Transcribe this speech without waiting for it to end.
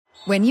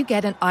When you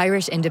get an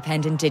Irish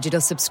Independent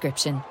digital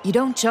subscription, you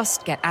don't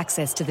just get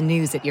access to the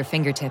news at your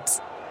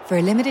fingertips. For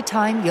a limited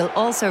time, you'll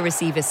also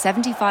receive a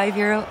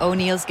 €75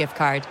 O'Neill's gift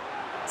card.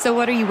 So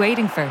what are you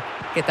waiting for?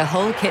 Get the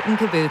whole kit and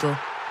caboodle.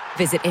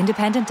 Visit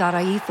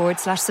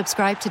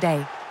independent.ie/subscribe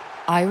today.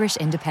 Irish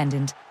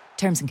Independent.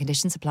 Terms and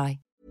conditions apply.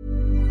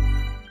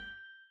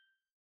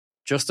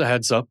 Just a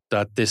heads up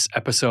that this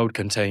episode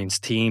contains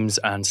themes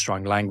and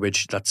strong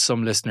language that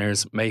some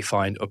listeners may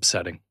find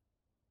upsetting.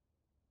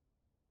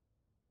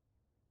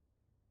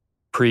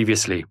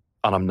 Previously,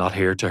 and I'm not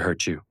here to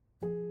hurt you.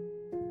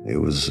 It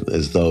was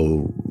as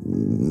though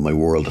my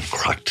world had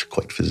cracked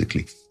quite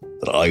physically,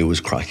 that I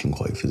was cracking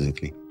quite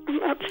physically.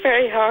 That's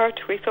very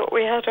hard. We thought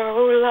we had our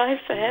whole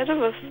lives ahead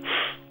of us.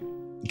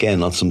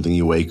 Again, not something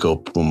you wake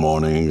up one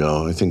morning and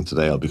go, I think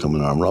today I'll become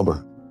an armed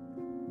robber.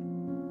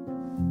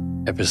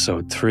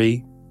 Episode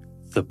 3,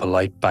 The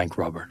Polite Bank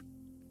Robber.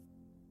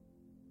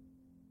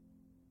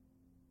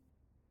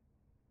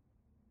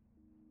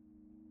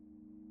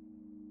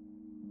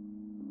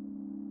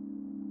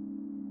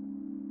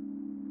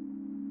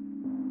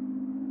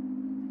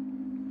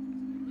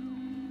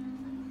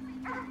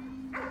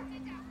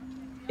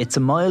 It's a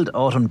mild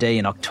autumn day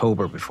in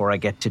October before I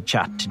get to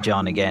chat to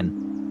John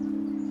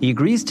again. He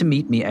agrees to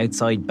meet me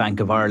outside Bank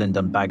of Ireland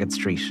on Bagot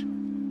Street.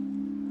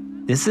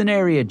 This is an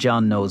area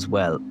John knows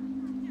well.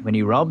 When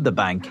he robbed the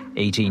bank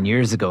 18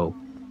 years ago,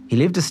 he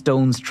lived a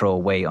stone's throw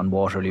away on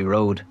Waterloo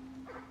Road.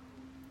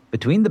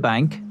 Between the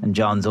bank and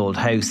John's old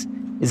house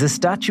is a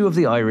statue of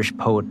the Irish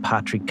poet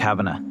Patrick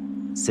Kavanagh,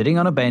 sitting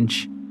on a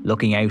bench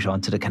looking out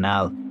onto the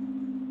canal.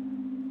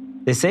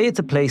 They say it's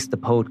a place the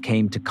poet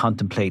came to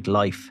contemplate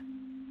life.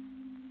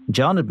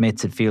 John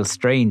admits it feels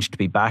strange to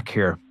be back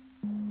here.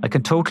 I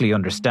can totally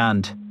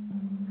understand.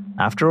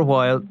 After a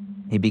while,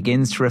 he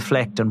begins to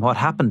reflect on what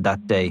happened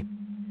that day,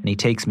 and he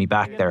takes me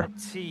back there.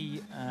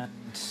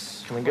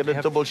 Can we get a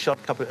double shot,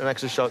 an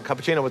extra shot,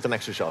 cappuccino with an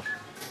extra shot,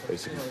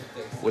 basically?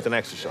 With an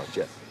extra shot,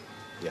 yeah.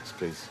 Yes,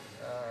 please.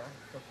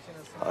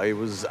 I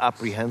was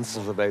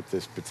apprehensive about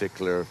this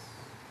particular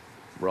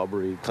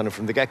robbery, kind of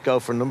from the get-go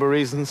for a number of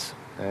reasons.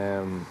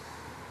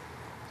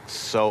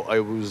 So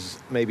I was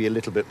maybe a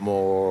little bit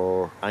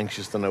more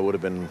anxious than I would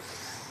have been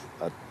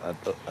at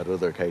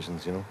other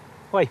occasions, you know.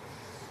 Why?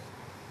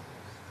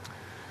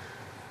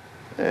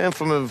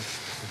 From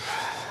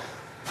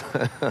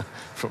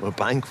a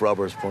bank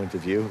robber's point of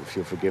view, if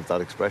you'll forgive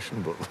that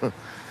expression, but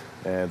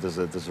there's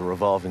a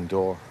revolving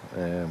door,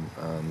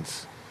 and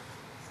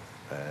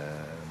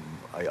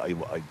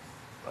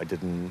I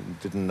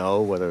didn't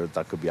know whether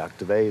that could be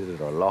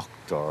activated or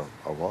locked or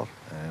what.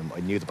 I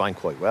knew the bank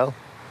quite well.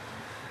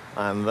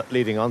 And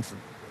leading on to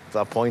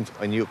that point,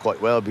 I knew it quite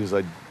well because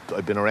I'd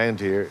been around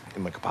here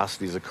in my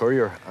capacity as a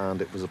courier,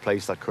 and it was a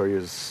place that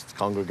couriers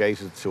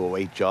congregated to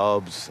await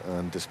jobs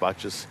and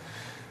dispatches.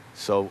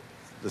 So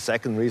the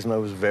second reason I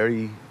was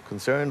very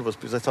concerned was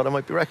because I thought I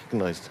might be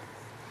recognised.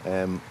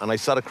 And I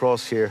sat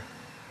across here,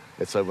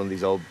 it's like one of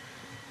these old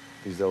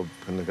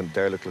kind of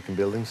derelict-looking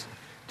buildings,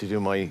 to do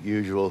my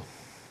usual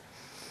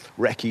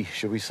recce,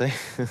 should we say?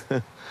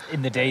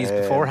 In the days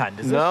beforehand,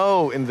 is it?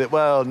 No, in the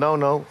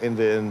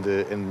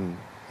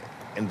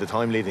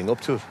time leading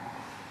up to it.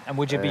 And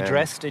would you be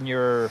dressed in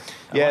your,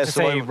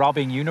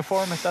 robbing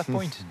uniform at that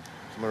point?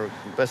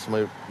 Best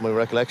of my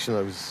recollection,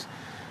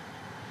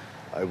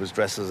 I was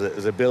dressed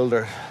as a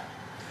builder.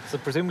 So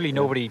presumably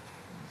nobody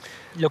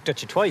looked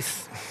at you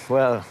twice.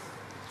 Well,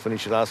 funny you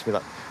should ask me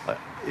that.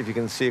 If you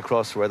can see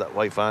across where that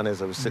white van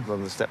is, I was sitting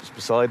on the steps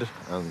beside it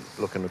and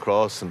looking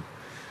across, and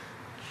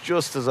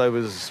just as I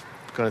was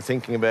kind of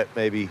thinking about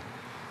maybe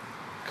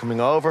coming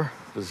over,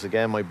 because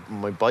again my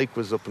bike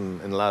was up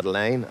in Lada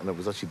Lane, and it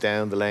was actually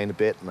down the lane a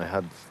bit, and I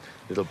had a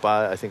little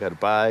bag. I think I had a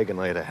bag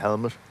and I had a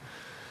helmet.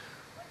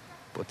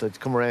 But I'd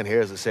come around here,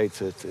 as I say,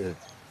 to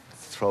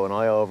throw an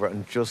eye over,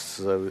 and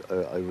just as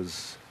I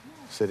was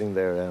sitting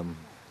there,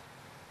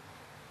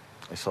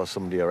 I saw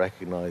somebody I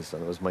recognised,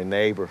 and it was my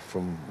neighbour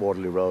from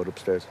Waterloo Road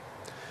upstairs.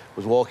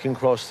 Was walking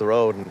across the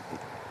road, and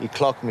he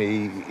clocked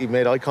me. He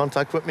made eye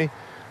contact with me,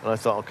 and I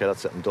thought, okay,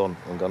 that's it, I'm done.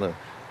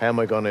 How am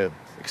I going to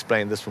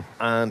explain this one?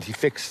 And he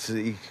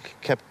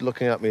kept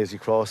looking at me as he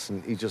crossed,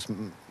 and he just,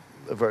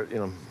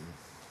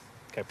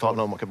 kept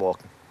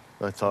walking.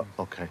 And I thought,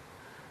 okay,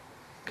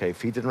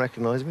 if he didn't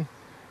recognise me,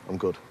 I'm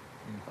good.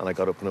 And I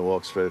got up and I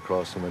walked straight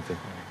across and went in.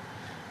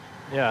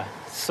 Yeah,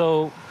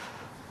 so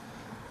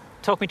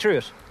talk me through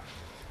it.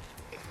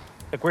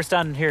 Like, we're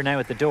standing here now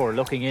at the door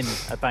looking in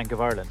at Bank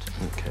of Ireland.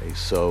 Okay,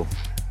 so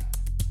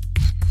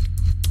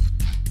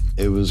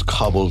it was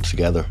cobbled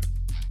together.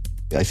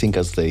 I think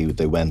as they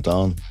went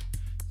on,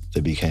 they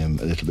became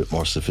a little bit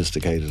more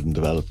sophisticated and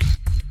developed.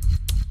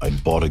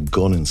 I'd bought a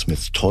gun in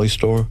Smith's toy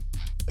store.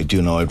 I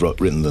do know I'd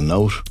written the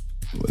note.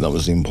 That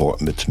was the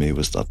important bit to me,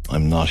 was that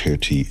I'm not here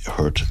to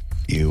hurt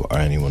you or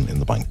anyone in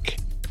the bank.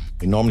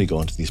 I normally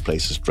go into these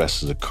places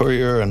dressed as a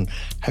courier, and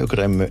how could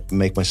I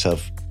make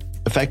myself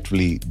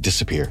effectively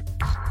disappear?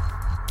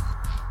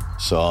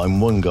 So I'm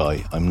one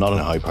guy. I'm not in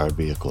a high-powered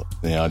vehicle.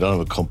 You know, I don't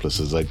have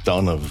accomplices. I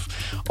don't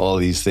have all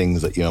these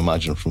things that you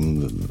imagine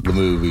from the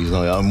movies.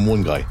 No, I'm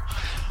one guy,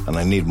 and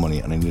I need money,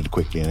 and I need it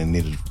quickly, and I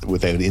need it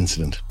without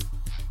incident.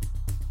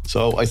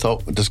 So I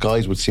thought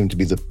disguise would seem to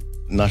be the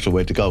natural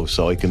way to go.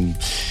 So I can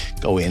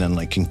go in and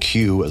I can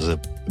queue as a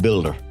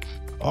builder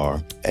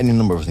or any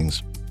number of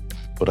things.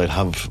 But I'd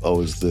have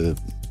always the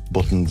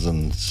buttons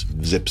and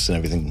zips and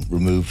everything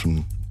removed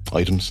from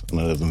items, and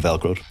I'd have them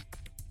Velcroed.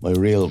 My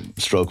real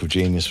stroke of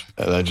genius,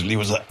 allegedly,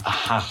 was a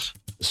hat.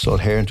 I sewed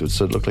hair into it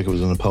so it looked like it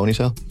was in a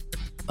ponytail.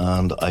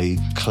 And I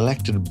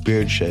collected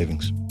beard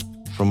shavings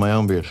from my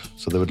own beard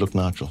so they would look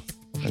natural,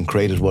 and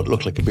created what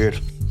looked like a beard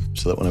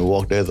so that when I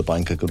walked out of the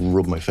bank I could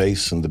rub my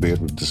face and the beard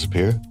would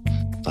disappear.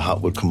 The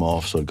hat would come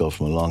off, so I'd go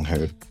from a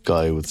long-haired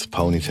guy with a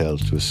ponytail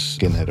to a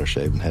skinhead or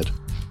shaven head.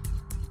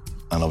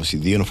 And obviously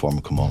the uniform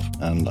would come off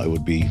and I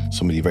would be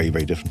somebody very,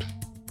 very different.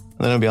 And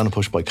then I'd be on a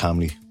push-bike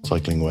Camley,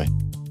 cycling away.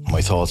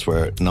 My thoughts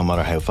were, no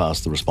matter how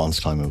fast the response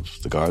time of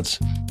the guards,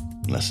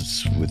 unless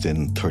it's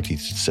within 30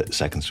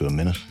 seconds to a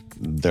minute,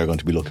 they're going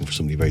to be looking for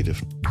somebody very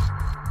different.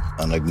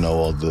 And I'd know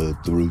all the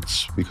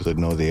routes because I'd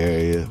know the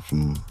area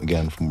from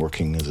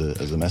working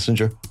as a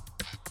messenger.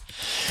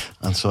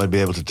 And so I'd be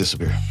able to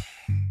disappear.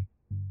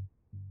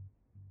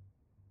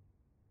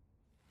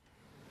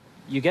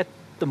 You get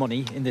the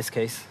money, in this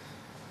case.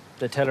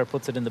 The teller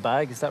puts it in the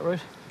bag, is that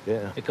right?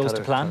 Yeah. It goes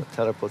to plan?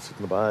 Teller puts it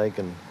in the bag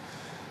and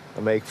I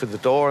make for the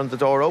door and the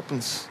door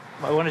opens.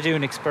 I want to do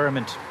an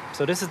experiment.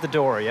 So this is the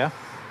door, yeah?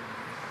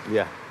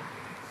 Yeah.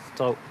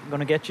 So I'm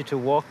going to get you to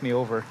walk me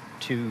over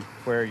to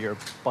where your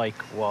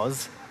bike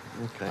was.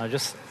 Okay. I'm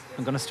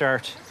going to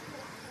start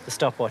the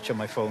stopwatch on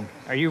my phone.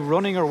 Are you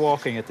running or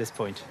walking at this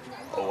point?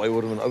 Oh, I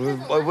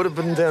would have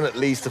been doing at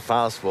least a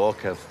fast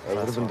walk, Kev. I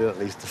would have been doing at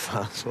least a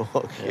fast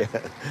walk, yeah.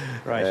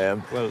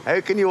 Right. Well,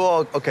 how can you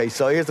walk? Okay,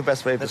 so here's the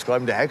best way of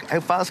describing it. How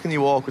fast can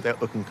you walk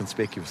without looking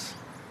conspicuous?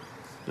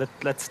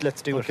 Let's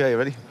do it. Okay,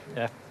 ready?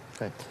 Yeah.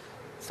 Okay.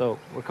 So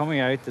we're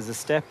coming out, there's a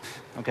step.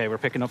 Okay, we're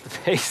picking up the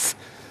pace.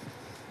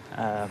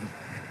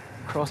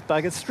 Cross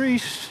Bagot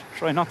Street.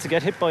 Try not to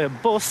get hit by a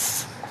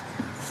bus.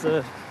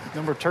 It's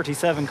number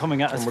 37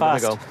 coming at us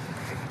fast. Go.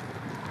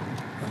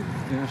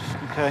 Good.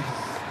 Okay.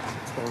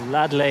 So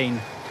Lad Lane.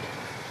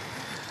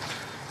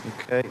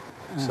 Okay.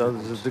 So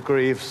there's a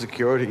degree of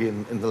security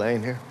in the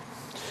lane here.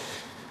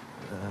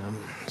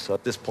 So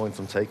at this point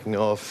I'm taking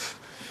off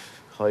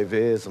high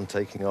vis, I'm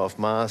taking off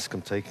mask,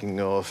 I'm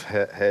taking off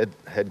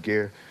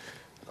headgear,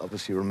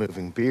 obviously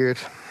removing beard.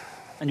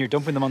 And you're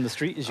dumping them on the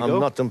street as you go?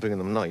 I'm not dumping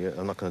them, no.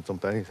 I'm not going to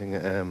dump anything.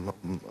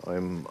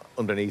 I'm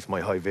underneath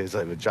my high vis. I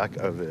have a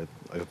jacket. I have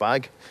a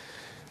bag,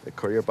 a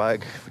courier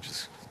bag, which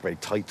is very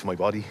tight to my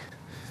body.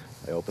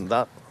 I opened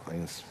that. I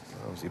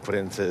obviously put it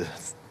into.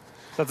 Is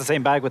that the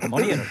same bag with the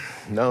money in it?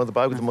 No, the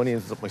bag with the money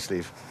is up my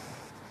sleeve.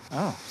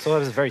 Oh, so that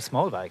was a very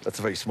small bag. That's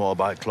a very small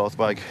bag, cloth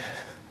bag.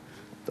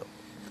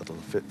 That'll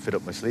fit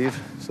up my sleeve.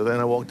 So then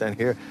I walk down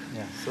here.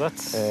 Yeah. So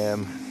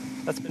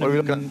that's been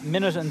a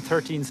minute and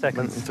 13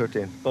 seconds. Minute and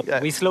 13. But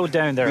yeah. we slowed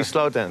down there. We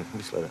slowed down.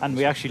 And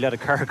we actually let a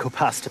car go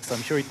past us.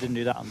 I'm sure you didn't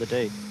do that on the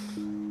day.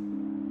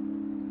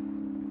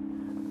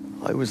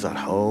 I was at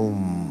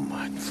home,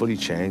 fully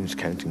changed,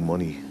 counting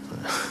money.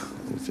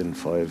 Within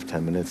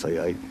 5-10 minutes,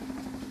 I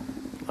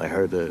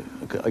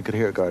could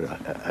hear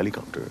a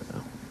helicopter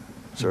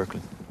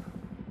circling.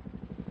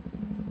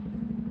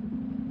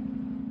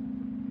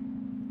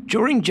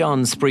 During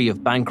John's spree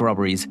of bank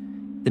robberies,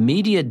 the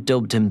media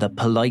dubbed him the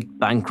polite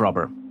bank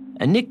robber,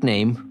 a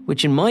nickname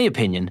which, in my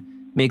opinion,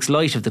 makes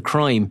light of the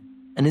crime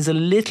and is a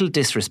little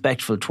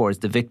disrespectful towards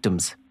the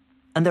victims.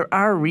 And there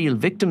are real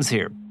victims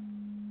here.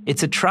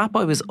 It's a trap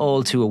I was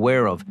all too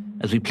aware of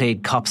as we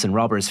played cops and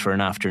robbers for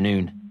an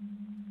afternoon.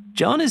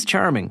 John is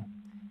charming.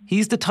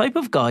 He's the type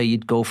of guy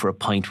you'd go for a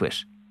pint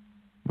with.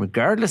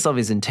 Regardless of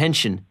his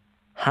intention,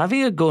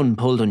 having a gun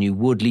pulled on you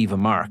would leave a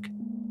mark.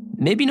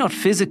 Maybe not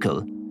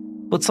physical,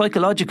 but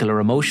psychological or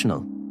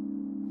emotional.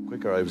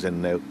 Quicker I was in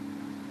and out,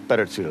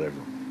 better suited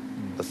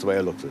everyone. That's the way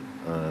I looked at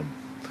it.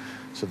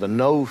 So the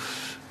note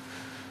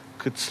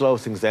could slow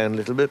things down a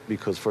little bit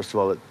because, first of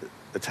all,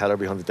 the teller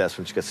behind the desk,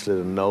 when she gets slid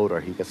a note or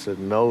he gets slid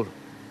a note,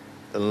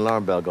 an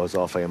alarm bell goes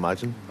off, I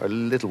imagine, or a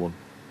little one.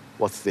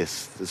 What's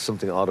this? There's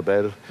something odd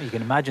about it. You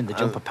can imagine the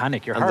jump of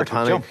panic. Your heart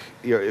would jump.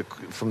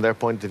 From their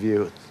point of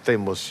view, they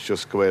must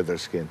just go out of their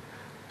skin.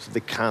 So they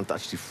can't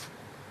actually,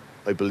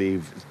 I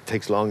believe, it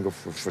takes longer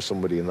for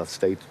somebody in that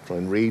state to try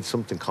and read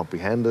something,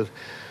 comprehend it,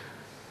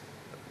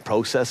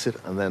 process it,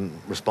 and then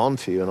respond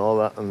to you and all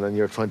that. And then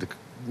you're trying to,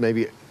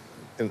 maybe,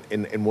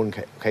 in one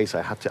case,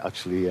 I had to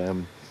actually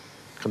kind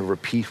of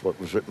repeat what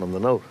was written on the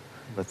note.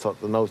 And I thought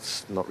the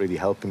note's not really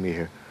helping me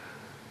here.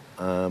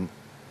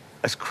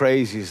 As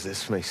crazy as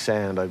this may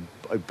sound, I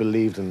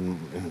believed in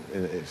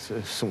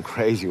some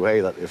crazy way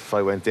that if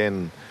I went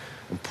in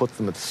and put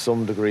them at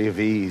some degree of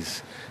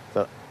ease,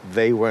 that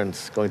they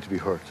weren't going to be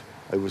hurt.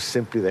 I was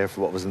simply there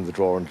for what was in the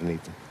drawer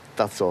underneath them.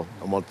 That's all.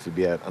 I wanted to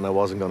be out, and I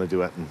wasn't going to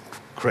do anything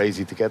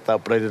crazy to get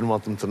that, but I didn't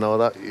want them to know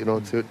that,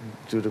 to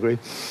a degree.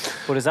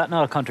 But is that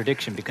not a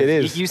contradiction? Because it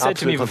is. You said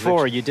to me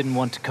before you didn't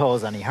want to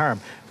cause any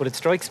harm, but it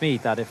strikes me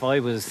that if I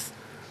was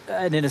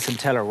an innocent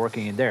teller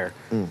working in there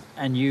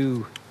and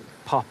you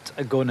popped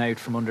a gun out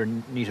from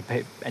underneath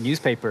a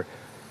newspaper,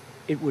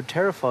 it would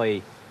terrify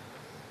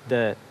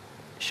the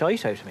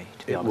shite out of me,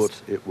 to be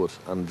honest. It would.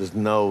 And there's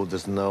no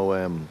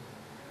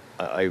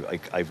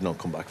I've not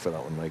come back for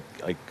that one.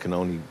 I can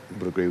only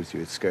but agree with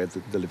you. It scared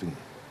the living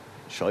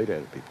shite out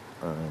of people.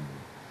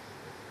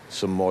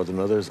 Some more than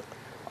others.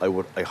 I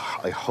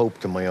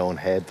hoped in my own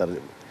head that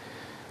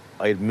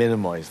I'd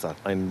minimise that,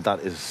 and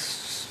that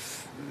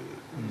is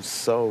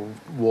so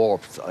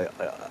warped.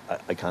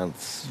 I can't.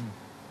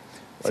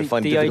 I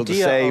find it difficult to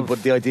say,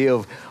 but the idea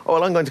of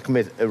I'm going to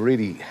commit a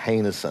really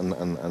heinous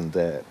and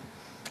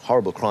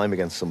horrible crime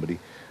against somebody,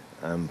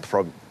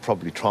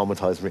 probably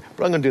traumatise me,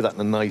 but I'm going to do that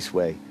in a nice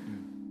way.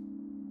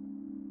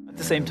 At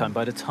the same time,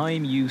 by the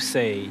time you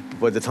say,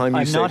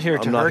 I'm not here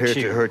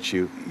to hurt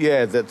you.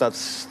 Yeah, that's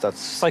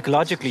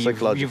psychologically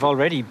you've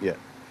already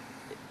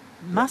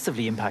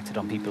massively impacted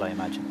on people, I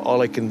imagine.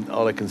 All I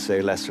can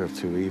say, lesser of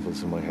two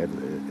evils in my head,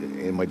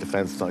 in my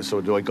defence.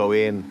 So do I go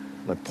in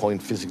and I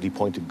physically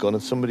point a gun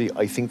at somebody?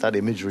 I think that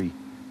imagery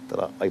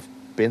that I've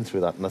been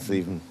through that, and that's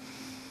even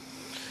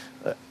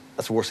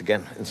that's worse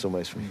again in some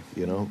ways for me,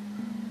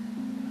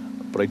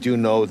 But I do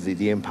know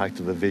the impact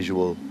of a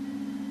visual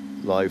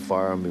live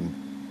firearm being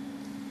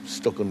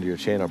stuck under your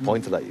chin or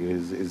pointed at you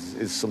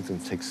is something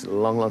that takes a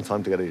long, long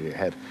time to get out of your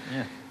head.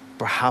 Yeah.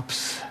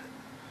 Perhaps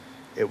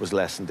it was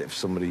lessened if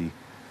somebody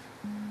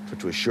tried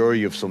to assure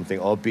you of something,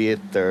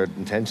 albeit their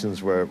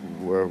intentions were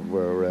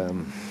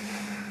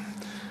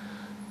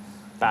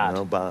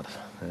bad. Bad.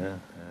 Yeah.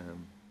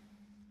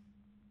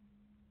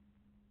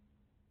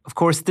 Of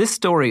course, this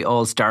story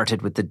all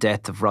started with the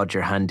death of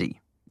Roger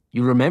Handy.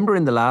 You remember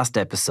in the last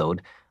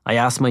episode, I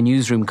asked my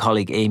newsroom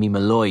colleague Amy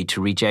Malloy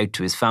to reach out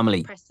to his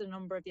family.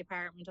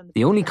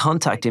 The only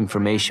contact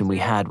information we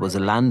had was a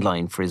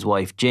landline for his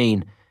wife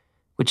Jane,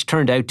 which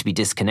turned out to be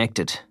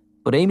disconnected.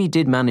 But Amy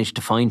did manage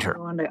to find her.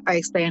 I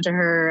explained to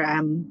her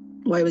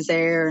why I was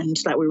there and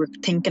that we were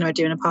thinking about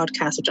doing a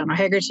podcast with John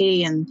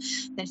O'Hegarty.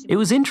 It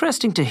was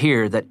interesting to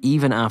hear that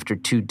even after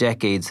 2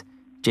 decades,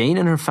 Jane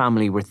and her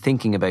family were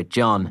thinking about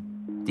John,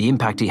 the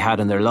impact he had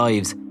on their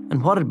lives,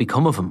 and what had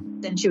become of him.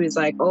 Then she was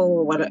like, I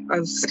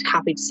was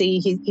happy to see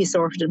he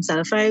sorted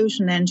himself out.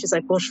 And then she's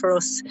like, but for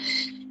us,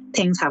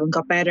 things haven't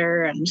got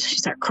better. And she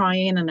started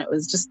crying and it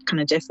was just kind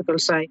of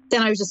difficult.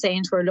 Then I was just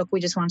saying to her, look, we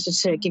just wanted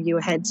to give you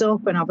a heads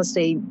up. And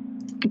obviously,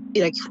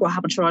 like, what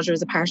happened to Roger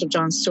is a part of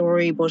John's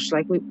story. But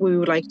like, we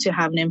would like to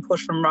have an input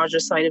from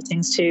Roger's side of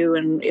things too.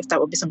 And if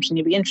that would be something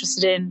you'd be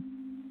interested in.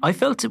 I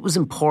felt it was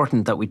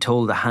important that we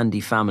told the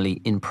Handy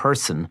family in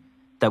person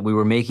that we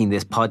were making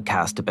this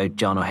podcast about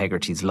John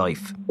O'Hegarty's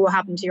life. What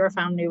happened to your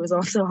family was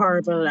also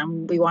horrible,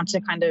 and we want to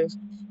kind of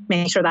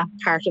make sure that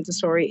part of the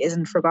story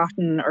isn't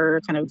forgotten or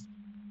kind of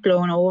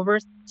blown over.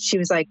 She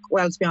was like,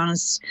 well, to be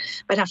honest,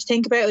 I'd have to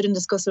think about it and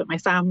discuss it with my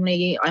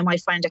family. I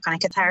might find it kind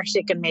of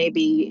cathartic and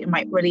maybe it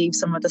might relieve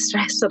some of the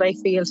stress that I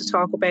feel to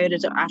talk about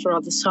it after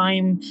all this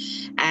time.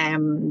 So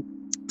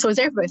I was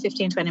there for about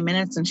 15-20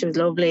 minutes and she was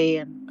lovely.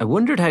 And I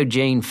wondered how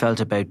Jane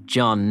felt about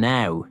John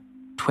now,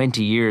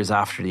 20 years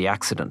after the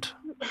accident.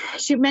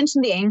 She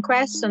mentioned the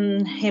inquest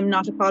and him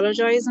not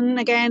apologising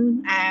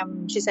again.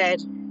 She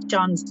said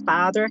John's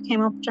father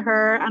came up to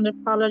her and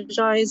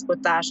apologised,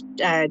 but that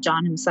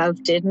John himself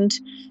didn't.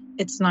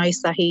 It's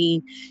nice that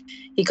he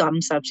got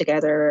himself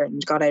together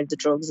and got out of the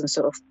drugs and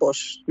stuff. But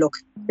look,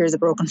 here's a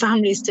broken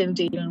family still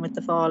dealing with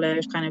the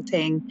fallout kind of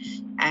thing.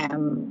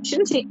 She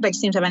didn't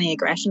seem to have any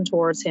aggression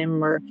towards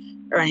him or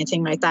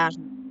anything like that.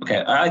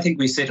 Okay, I think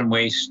we sit and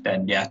wait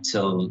then,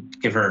 till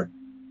give her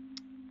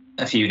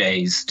a few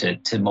days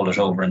to mull it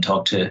over and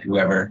talk to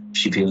whoever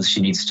she feels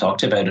she needs to talk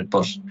to about it.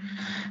 But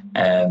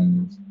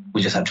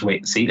we just have to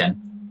wait and see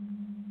then.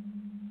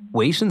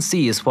 Wait and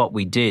see is what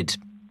we did.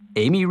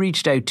 Amy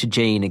reached out to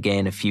Jane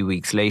again a few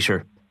weeks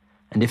later.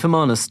 And if I'm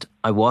honest,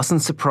 I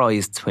wasn't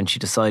surprised when she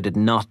decided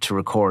not to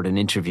record an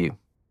interview.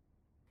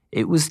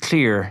 It was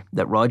clear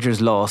that Roger's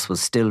loss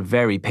was still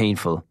very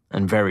painful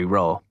and very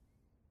raw.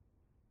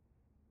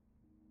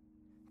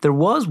 There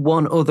was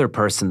one other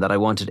person that I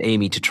wanted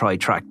Amy to try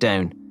track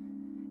down.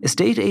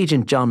 Estate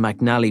agent John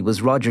McNally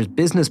was Roger's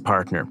business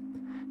partner.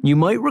 You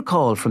might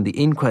recall from the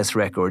inquest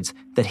records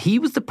that he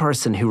was the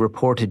person who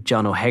reported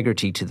John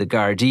O'Hegarty to the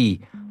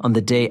Gardaí on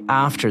the day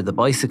after the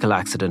bicycle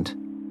accident.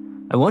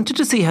 I wanted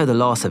to see how the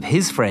loss of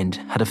his friend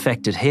had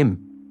affected him.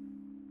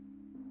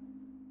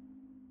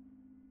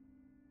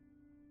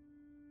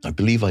 I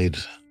believe I'd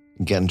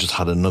again just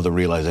had another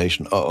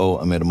realisation.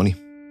 I'm out of money.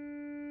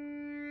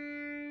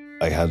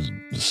 I had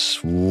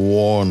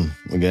sworn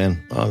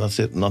again, that's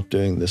it, not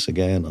doing this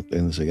again.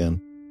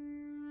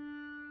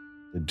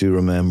 I do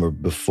remember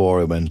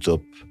before I went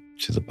up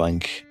to the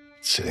bank,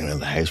 sitting in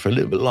the house for a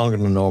little bit longer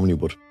than I normally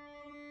would.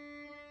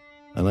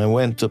 And I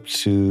went up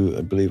to,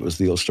 I believe it was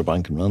the Ulster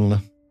Bank in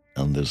Ranelagh,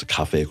 and there's a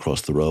cafe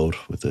across the road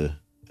with a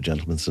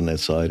gentleman sitting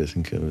outside, I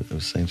think I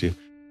was saying to you.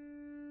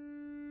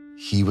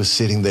 He was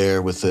sitting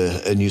there with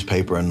a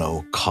newspaper and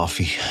no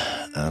coffee.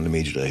 And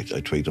immediately I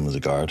tweaked him as a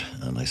guard.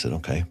 And I said,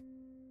 okay.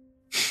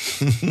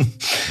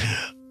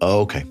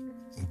 Okay,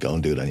 go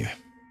and do it anyway.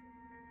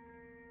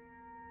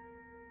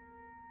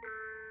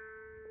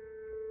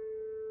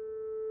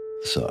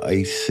 So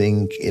I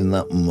think in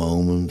that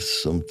moment,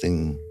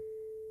 something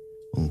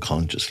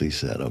unconsciously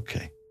said,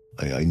 okay.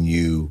 I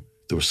knew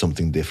there was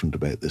something different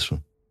about this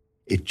one.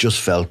 It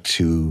just felt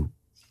too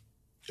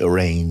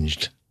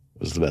arranged,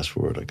 was the best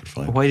word I could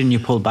find. Why didn't you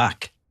pull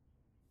back?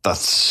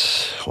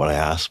 That's what I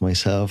asked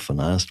myself and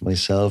asked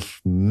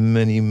myself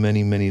many,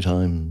 many, many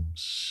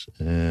times.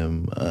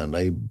 And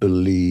I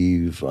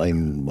believe I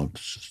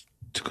want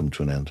to come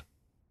to an end.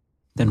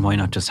 Then why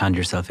not just hand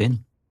yourself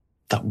in?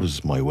 That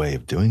was my way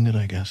of doing it,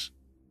 I guess.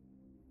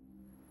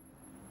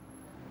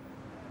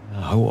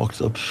 I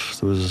walked up.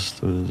 There was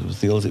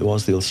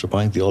the Ulster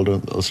Bank, the old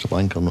Ulster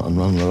Bank on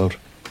Ron Road,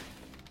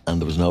 and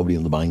there was nobody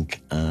in the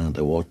bank. And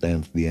I walked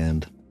down to the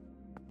end.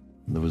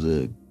 And there was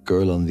a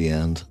girl on the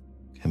end,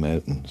 came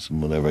out and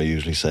some whatever I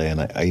usually say.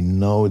 And I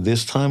know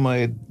this time I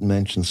had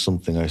mentioned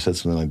something. I said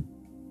something like,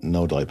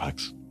 "No dye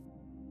packs."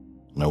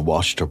 And I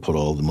watched her put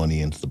all the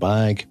money into the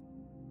bag.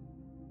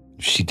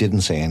 She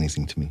didn't say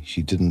anything to me.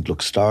 She didn't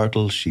look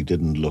startled. She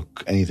didn't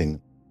look anything.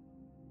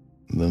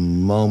 The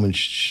moment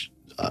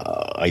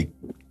I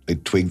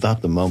twigged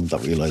that, the moment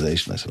that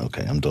realisation, I said,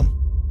 okay, I'm done.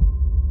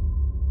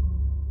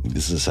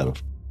 This is a setup.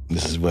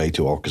 This is way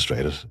too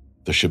orchestrated.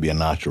 There should be a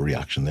natural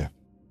reaction there.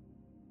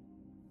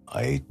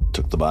 I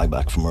took the bag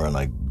back from her and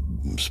I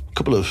was a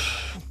couple of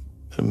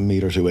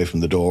metres away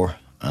from the door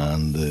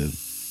and the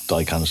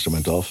dye canister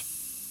went off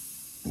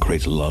and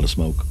created a lot of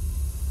smoke.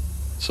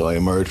 So I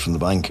emerged from the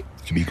bank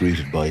to be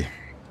greeted by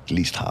at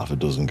least half a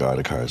dozen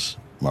Garda cars,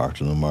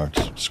 marked and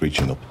unmarked,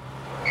 screeching up.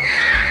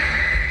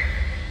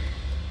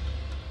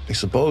 I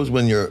suppose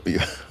when you're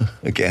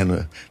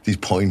again, these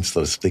points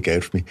that stick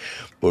out for me,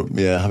 but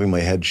yeah, having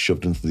my head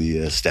shoved into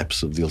the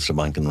steps of the Ulster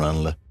Bank in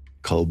Ranelagh,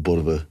 cold butt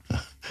of a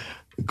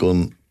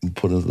gun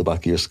put into the back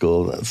of your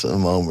skull, that's a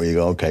moment where you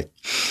go, okay,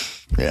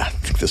 yeah, I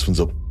think this one's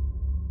up.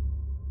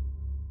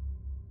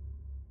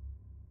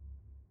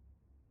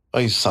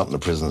 I sat in the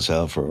prison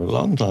cell for a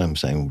long time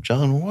saying,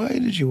 John, why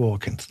did you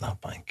walk into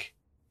that bank?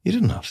 You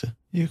didn't have to.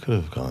 You could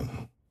have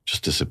gone,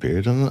 just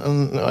disappeared.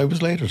 And I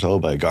was later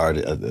told by a guard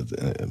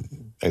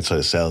outside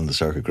a cell in the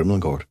Circuit Criminal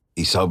Court.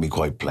 He saw me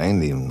quite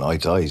plainly and eye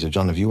to eye. He said,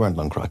 John, if you weren't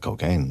on crack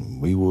cocaine,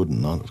 we would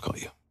not have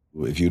got you.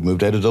 If you'd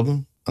moved out of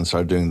Dublin and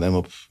started doing them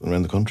up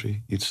around the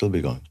country, you'd still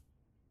be going.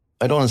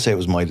 I don't want to say it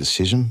was my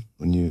decision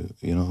when you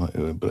know,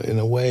 but in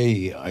a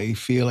way, I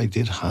feel I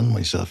did hand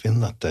myself in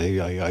that day.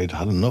 I'd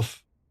had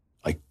enough.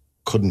 I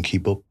couldn't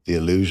keep up the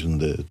illusion,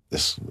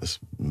 this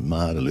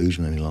mad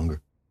illusion any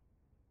longer.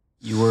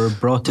 You were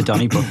brought to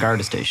Donnybrook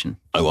Garda Station.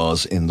 I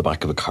was in the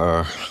back of a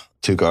car,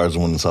 two guards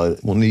on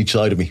one each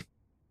side of me.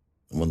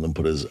 One of them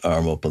put his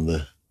arm up on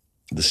the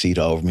seat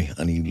over me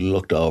and he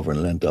looked over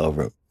and leant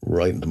over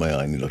right into my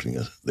eye and he looked at me,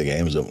 the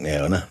game's up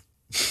now, innit?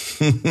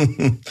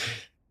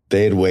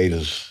 They had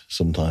waited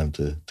some time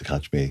to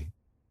catch me.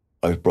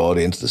 I was brought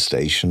into the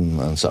station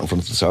and sat in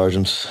front of the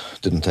sergeant,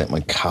 didn't take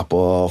my cap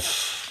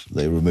off.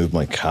 They removed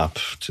my cap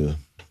to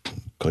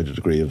quite a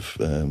degree of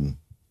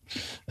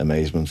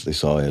amazement. They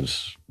saw I had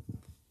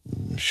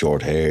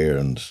short hair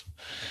and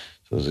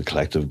there was a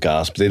collective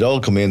gasp. They'd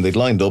all come in, they'd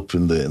lined up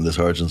in the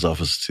sergeant's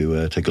office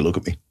to take a look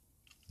at me,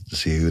 to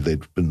see who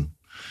they'd been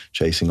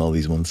chasing all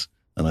these months.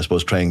 And I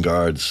suppose trained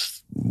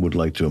guards would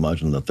like to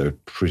imagine that they're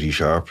pretty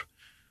sharp,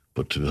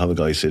 but to have a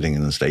guy sitting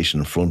in the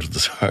station in front of the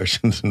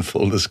sergeant in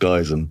full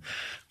disguise and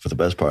for the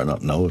best part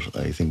not know it,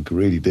 I think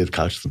really did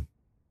catch them.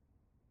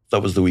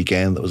 That was the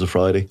weekend, that was a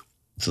Friday.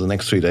 So the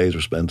next 3 days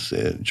were spent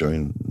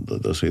during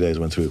those 3 days. I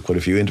went through quite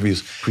a few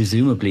interviews.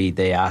 Presumably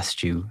they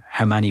asked you,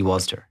 how many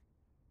was there?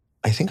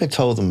 I think I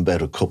told them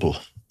about a couple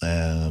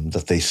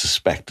that they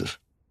suspected.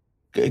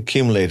 It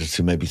accumulated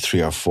to maybe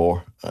 3 or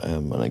 4.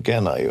 And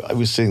again, I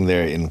was sitting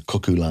there in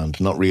cuckoo land,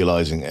 not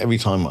realising every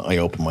time I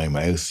open my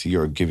mouth,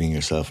 you're giving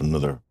yourself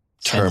another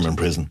term in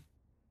prison.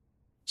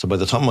 So by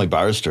the time my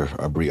barrister,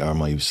 or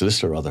my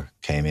solicitor rather,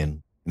 came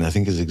in, and I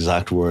think his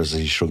exact words as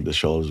he shrugged his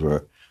shoulders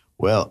were,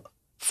 well,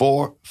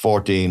 4,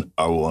 14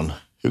 or 1,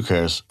 who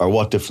cares? Or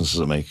what difference does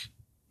it make?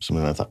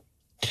 Something like that.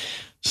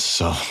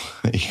 So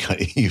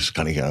he was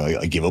kind of going,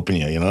 I give up on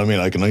you, you know what I mean?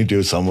 I can only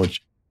do so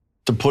much.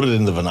 To put it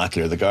in the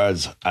vernacular, the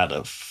guards had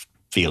a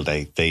field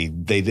day. They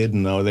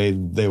didn't know,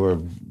 they were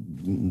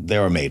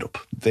made up.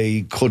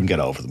 They couldn't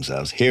get over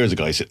themselves. Here's a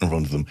guy sitting in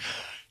front of them,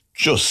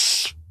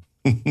 just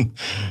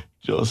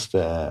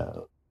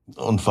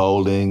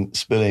unfolding,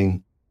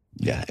 spilling,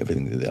 yeah,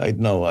 everything. I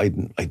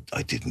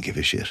didn't give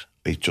a shit.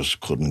 I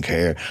just couldn't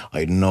care. I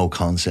had no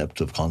concept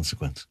of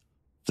consequence.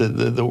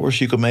 The worse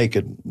you could make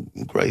it,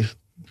 great.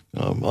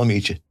 I'll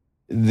meet you.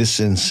 This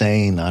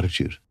insane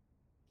attitude.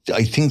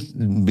 I think,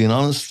 being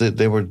honest, that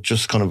they were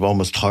just kind of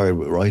almost tired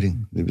with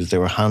writing. They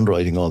were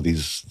handwriting all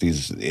these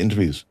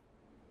interviews.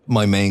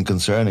 My main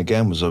concern,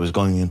 again, was I was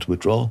going into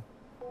withdrawal.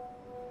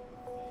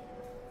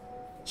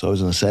 So I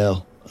was in a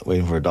cell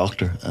waiting for a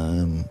doctor,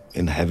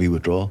 in heavy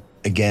withdrawal.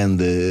 Again,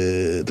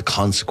 the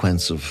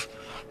consequence of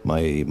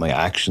my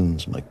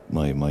actions,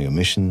 my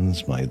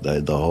omissions,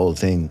 the whole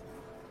thing,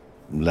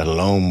 let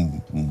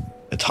alone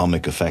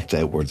atomic effect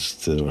outwards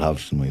to what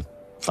happens to my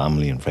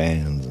family and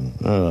friends.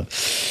 And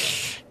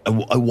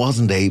I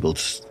wasn't able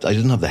to, I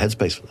didn't have the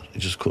headspace for that. I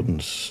just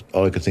couldn't.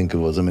 All I could think of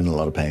was, I'm in a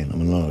lot of pain,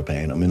 I'm in a lot of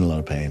pain, I'm in a lot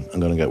of pain. I'm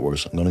going to get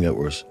worse, I'm going to get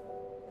worse.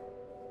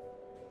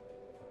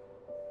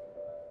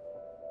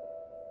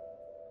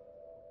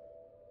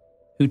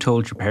 Who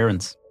told your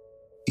parents?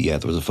 Yeah,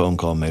 there was a phone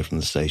call made from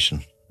the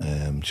station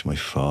to my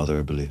father,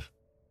 I believe.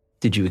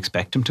 Did you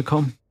expect him to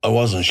come? I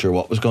wasn't sure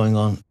what was going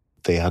on.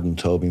 They hadn't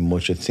told me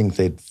much. I think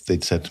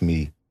they'd said to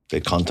me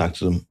they'd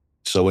contacted him.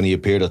 So when he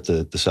appeared at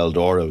the cell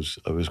door, I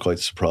was quite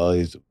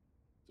surprised.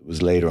 It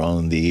was later on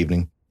in the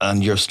evening.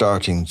 And you're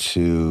starting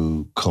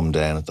to come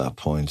down at that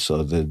point.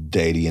 So the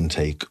daily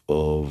intake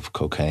of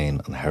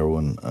cocaine and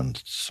heroin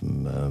and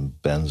some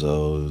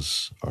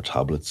benzos or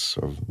tablets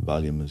or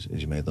Valium, as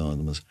you may know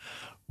them as,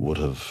 would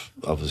have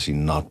obviously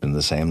not been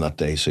the same that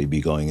day. So you'd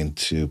be going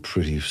into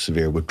pretty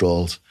severe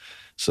withdrawals.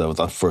 So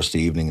that first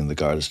evening in the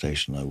Garda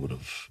station, it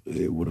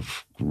would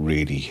have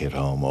really hit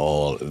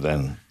home.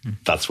 Then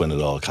that's when it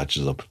all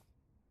catches up.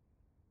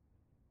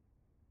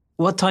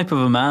 What type of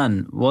a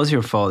man was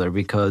your father?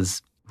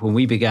 Because when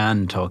we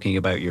began talking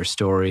about your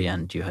story,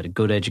 and you had a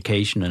good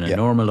education and a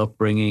normal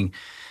upbringing,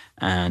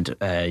 and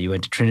you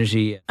went to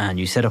Trinity and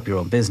you set up your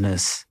own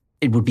business,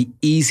 it would be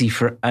easy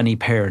for any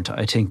parent,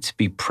 I think, to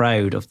be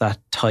proud of that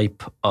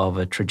type of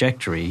a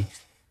trajectory.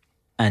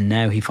 And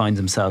now he finds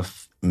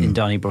himself in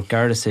Donnybrook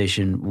Garda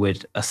Station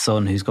with a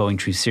son who's going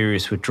through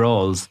serious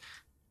withdrawals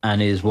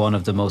and is one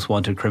of the most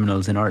wanted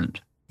criminals in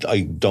Ireland.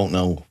 I don't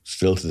know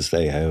still to this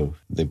day how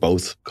they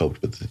both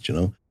coped with it, you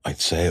know. I'd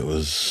say it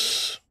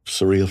was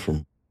surreal for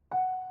him.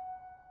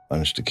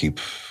 Managed to keep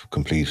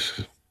complete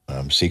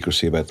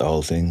secrecy about the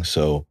whole thing.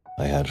 So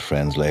I had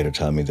friends later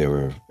tell me they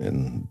were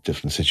in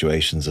different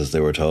situations as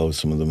they were told.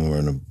 Some of them were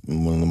one of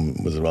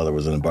them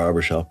was in a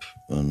barber shop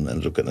and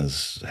ended up getting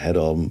his head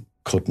all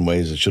cut in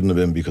ways it shouldn't have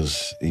been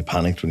because he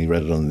panicked when he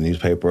read it on the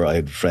newspaper. I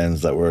had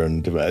friends that were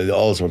in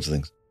all sorts of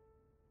things.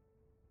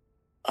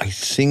 I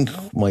think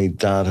my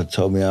dad had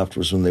told me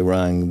afterwards when they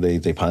rang,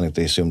 they panicked.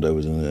 They assumed I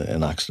was in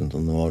an accident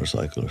on the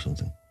motorcycle or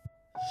something.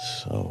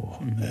 So,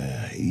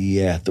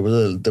 there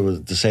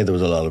was to say there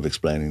was a lot of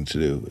explaining to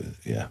do.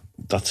 Yeah,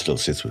 that still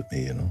sits with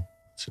me, you know.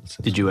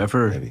 Did you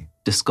ever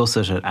discuss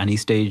it at any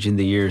stage in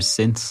the years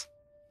since?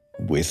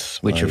 With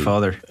your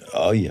father?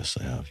 Oh, yes,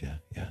 I have, yeah.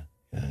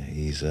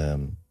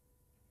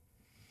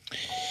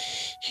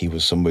 He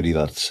was somebody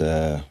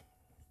that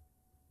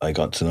I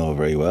got to know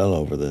very well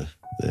over the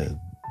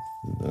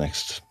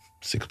next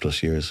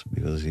 6+ years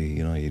because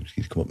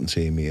he'd come up and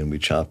see me and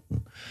we'd chat.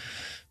 And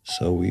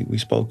so we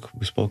spoke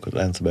at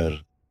length about it.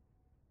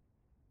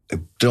 I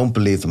don't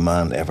believe the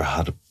man ever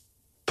had a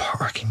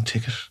parking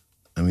ticket.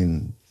 I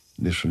mean,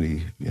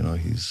 literally,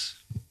 he's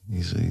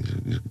a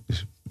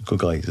good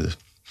guy. He's an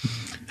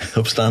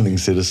upstanding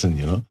citizen,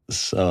 you know.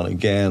 So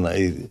again,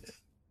 I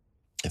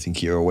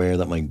think you're aware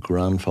that my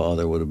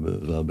grandfather would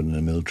have well been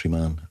a military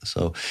man.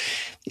 So,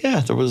 yeah,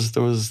 there was.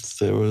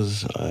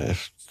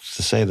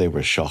 To say they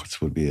were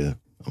shocked would be a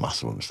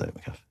massive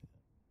understatement, Kev.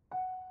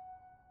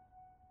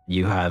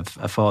 You have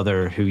a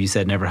father who you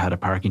said never had a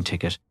parking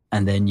ticket,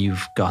 and then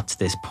you've got to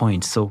this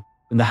point. So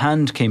when the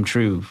hand came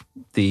through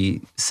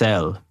the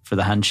cell for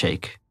the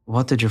handshake,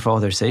 what did your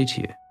father say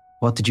to you?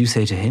 What did you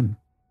say to him?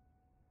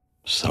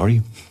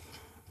 Sorry.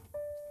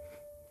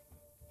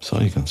 That's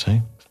all you can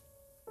say.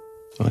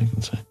 That's all you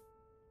can say.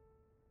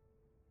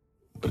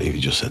 I believe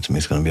he just said to me,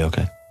 it's going to be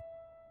okay.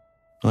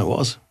 And it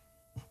was.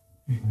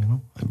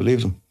 I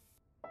believed him.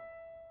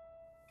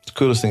 It's the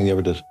coolest thing he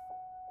ever did.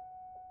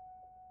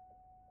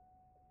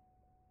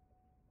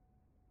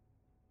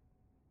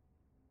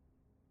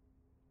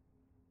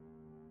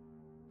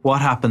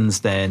 What happens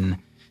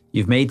then?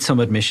 You've made some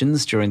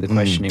admissions during the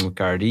questioning with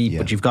Gardaí,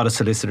 but you've got a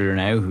solicitor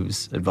now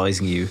who's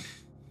advising you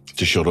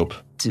to shut up.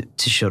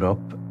 To shut up.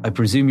 I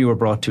presume you were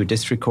brought to a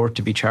district court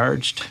to be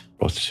charged?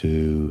 Brought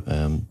to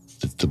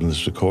the Dublin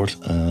District Court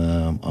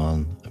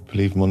on, I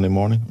believe, Monday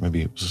morning.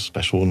 Maybe it was a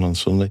special one on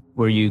Sunday.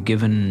 Were you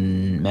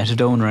given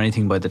methadone or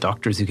anything by the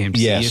doctors who came to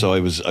see you? Yeah, so I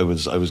was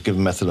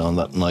given methadone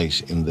that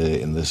night in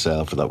the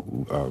cell for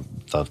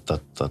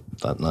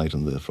that night,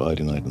 and the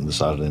Friday night, and the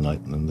Saturday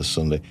night, and then the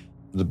Sunday.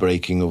 The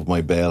breaking of my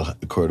bail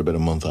occurred about a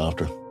month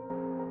after,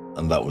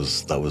 and that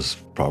was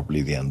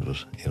probably the end of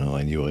it.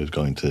 I knew I was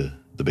going to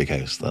the big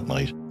house that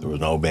night. There was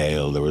no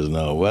bail. There was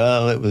no.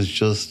 It was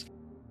just,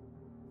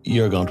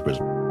 you're going to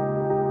prison.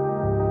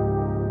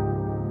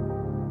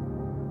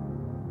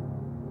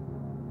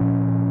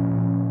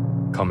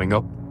 Coming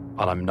up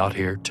on I'm Not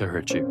Here to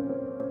Hurt You.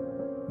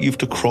 You have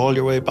to crawl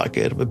your way back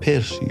out of a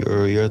pit.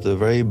 You're at the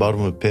very bottom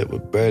of a pit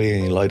with barely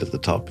any light at the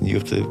top, and you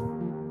have to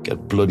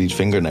get bloodied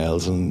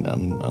fingernails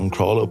and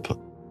crawl up.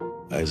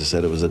 As I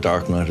said, it was a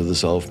dark night of the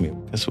soul for me.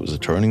 I guess it was a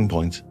turning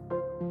point.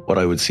 What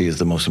I would see as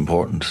the most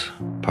important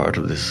part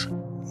of this,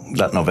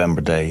 that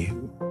November day,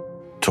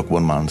 took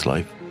one man's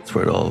life. That's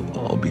where it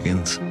all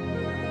begins.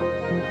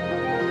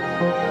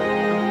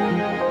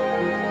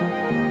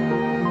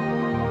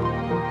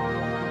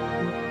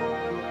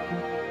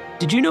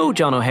 Did you know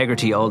John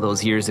O'Hegarty all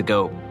those years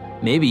ago?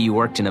 Maybe you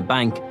worked in a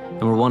bank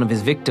and were one of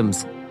his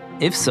victims.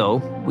 If so,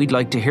 we'd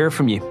like to hear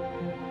from you.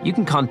 You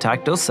can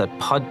contact us at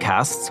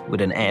podcasts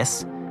with an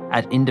S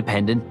at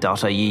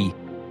independent.ie.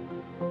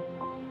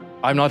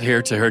 I'm Not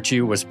Here to Hurt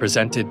You was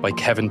presented by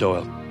Kevin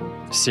Doyle.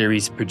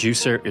 Series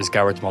producer is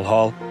Garrett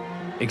Mulhall.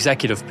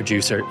 Executive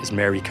producer is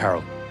Mary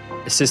Carroll.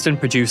 Assistant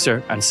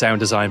producer and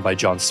sound design by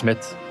John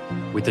Smith,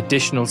 with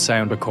additional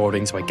sound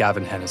recordings by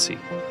Gavin Hennessy.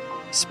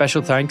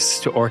 Special thanks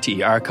to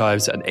RTE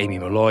Archives and Amy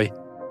Malloy.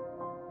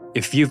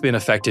 If you've been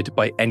affected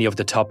by any of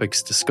the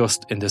topics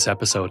discussed in this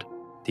episode,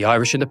 the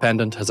Irish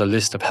Independent has a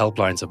list of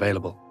helplines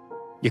available.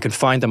 You can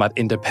find them at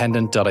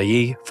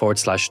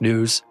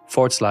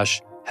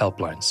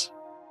independent.ie/news/helplines.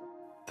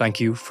 Thank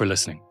you for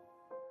listening.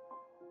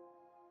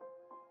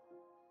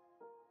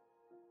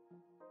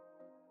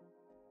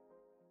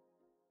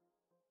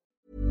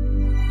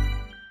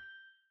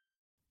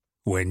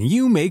 When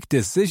you make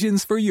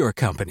decisions for your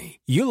company,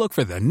 you look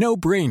for the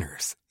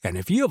no-brainers. And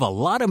if you have a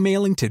lot of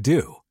mailing to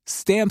do,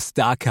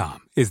 Stamps.com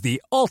is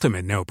the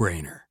ultimate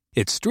no-brainer.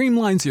 It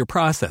streamlines your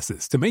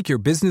processes to make your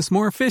business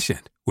more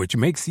efficient, which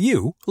makes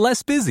you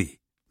less busy.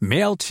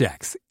 Mail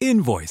checks,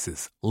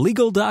 invoices,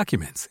 legal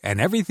documents,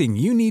 and everything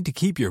you need to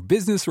keep your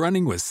business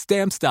running with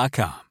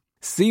Stamps.com.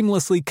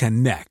 Seamlessly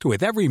connect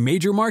with every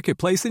major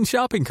marketplace and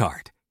shopping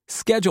cart.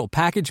 Schedule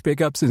package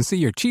pickups and see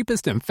your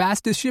cheapest and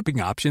fastest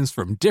shipping options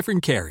from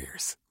different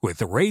carriers,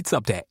 with rates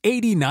up to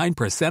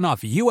 89%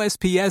 off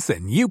USPS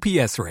and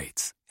UPS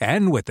rates.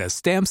 And with the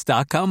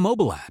Stamps.com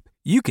mobile app,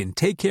 you can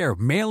take care of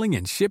mailing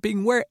and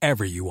shipping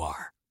wherever you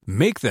are.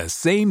 Make the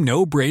same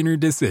no-brainer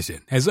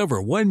decision as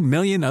over 1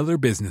 million other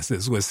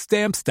businesses with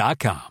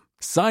Stamps.com.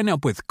 Sign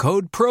up with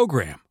code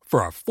PROGRAM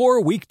for a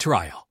 4-week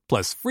trial,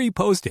 plus free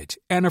postage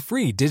and a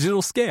free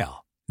digital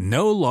scale.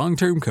 No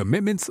long-term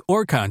commitments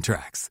or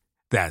contracts.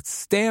 That's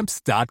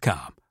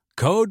Stamps.com.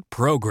 Code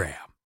PROGRAM.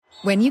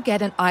 When you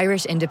get an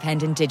Irish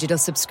Independent digital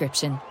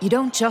subscription, you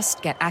don't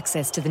just get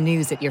access to the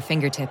news at your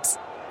fingertips.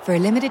 For a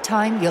limited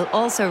time, you'll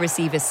also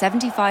receive a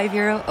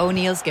 €75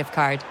 O'Neill's gift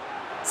card.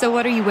 So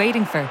what are you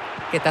waiting for?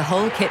 Get the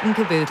whole kit and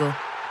caboodle.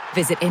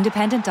 Visit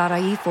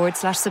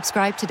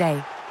independent.ie/subscribe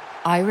today.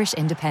 Irish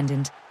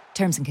Independent.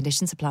 Terms and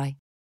conditions apply.